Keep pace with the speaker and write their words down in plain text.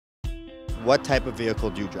What type of vehicle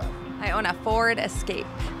do you drive? I own a Ford Escape.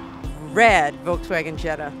 Red Volkswagen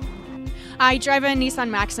Jetta. I drive a Nissan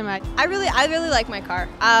Maxima. I really like my car.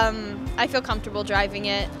 I feel comfortable driving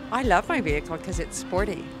it. I love my vehicle because it's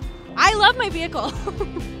sporty. I love my vehicle.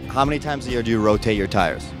 How many times a year do you rotate your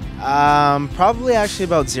tires? Probably actually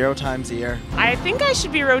about 0 times a year. I think I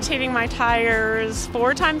should be rotating my tires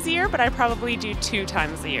 4 times a year, but I probably do 2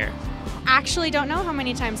 times a year. Actually don't know how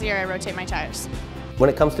many times a year I rotate my tires. When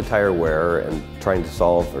it comes to tire wear and trying to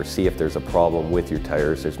solve or see if there's a problem with your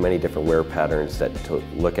tires, there's many different wear patterns that to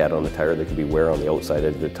look at on the tire. There could be wear on the outside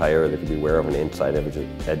edge of the tire, there could be wear on the inside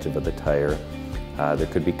edge of the tire. There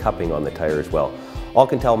could be cupping on the tire as well. All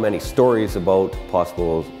can tell many stories about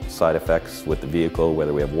possible side effects with the vehicle,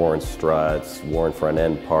 whether we have worn struts, worn front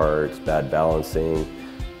end parts, bad balancing.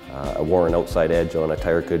 A worn outside edge on a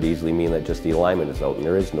tire could easily mean that just the alignment is out and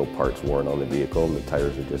there is no parts worn on the vehicle and the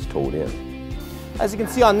tires are just towed in. As you can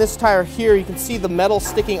see on this tire here, you can see the metal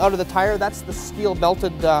sticking out of the tire. That's the steel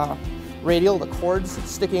belted radial, the cords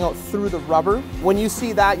sticking out through the rubber. When you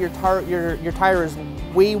see that, your tire is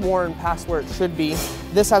way worn past where it should be.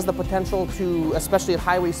 This has the potential to, especially at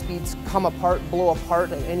highway speeds, come apart, blow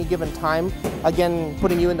apart at any given time. Again,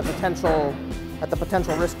 putting you into at the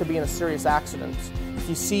potential risk to be in a serious accident. If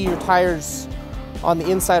you see your tires on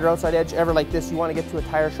the inside or outside edge ever like this, you want to get to a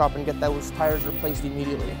tire shop and get those tires replaced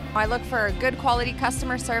immediately. I look for good quality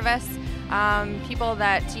customer service, people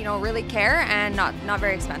that really care, and not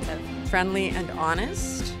very expensive. Friendly and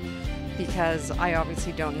honest, because I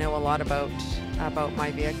obviously don't know a lot about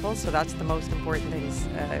my vehicle, so that's the most important things.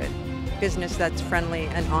 Business that's friendly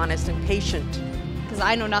and honest and patient. Because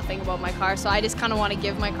I know nothing about my car, so I just kind of want to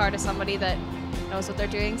give my car to somebody that knows what they're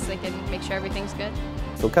doing so they can make sure everything's good.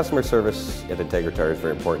 So customer service at Integra Tire is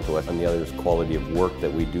very important to us. And the other is quality of work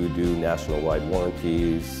that we do. National-wide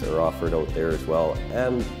warranties are offered out there as well.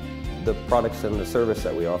 And the products and the service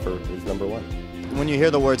that we offer is number one. When you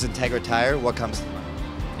hear the words Integra Tire, what comes to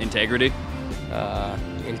mind? Integrity.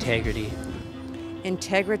 Integrity.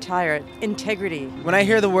 Integra Tire. Integrity. When I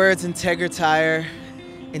hear the words Integra Tire,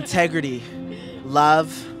 integrity,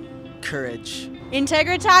 love, courage.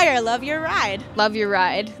 Integra Tire, love your ride. Love your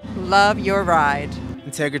ride. Love your ride.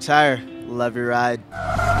 Integra Tire, love your ride.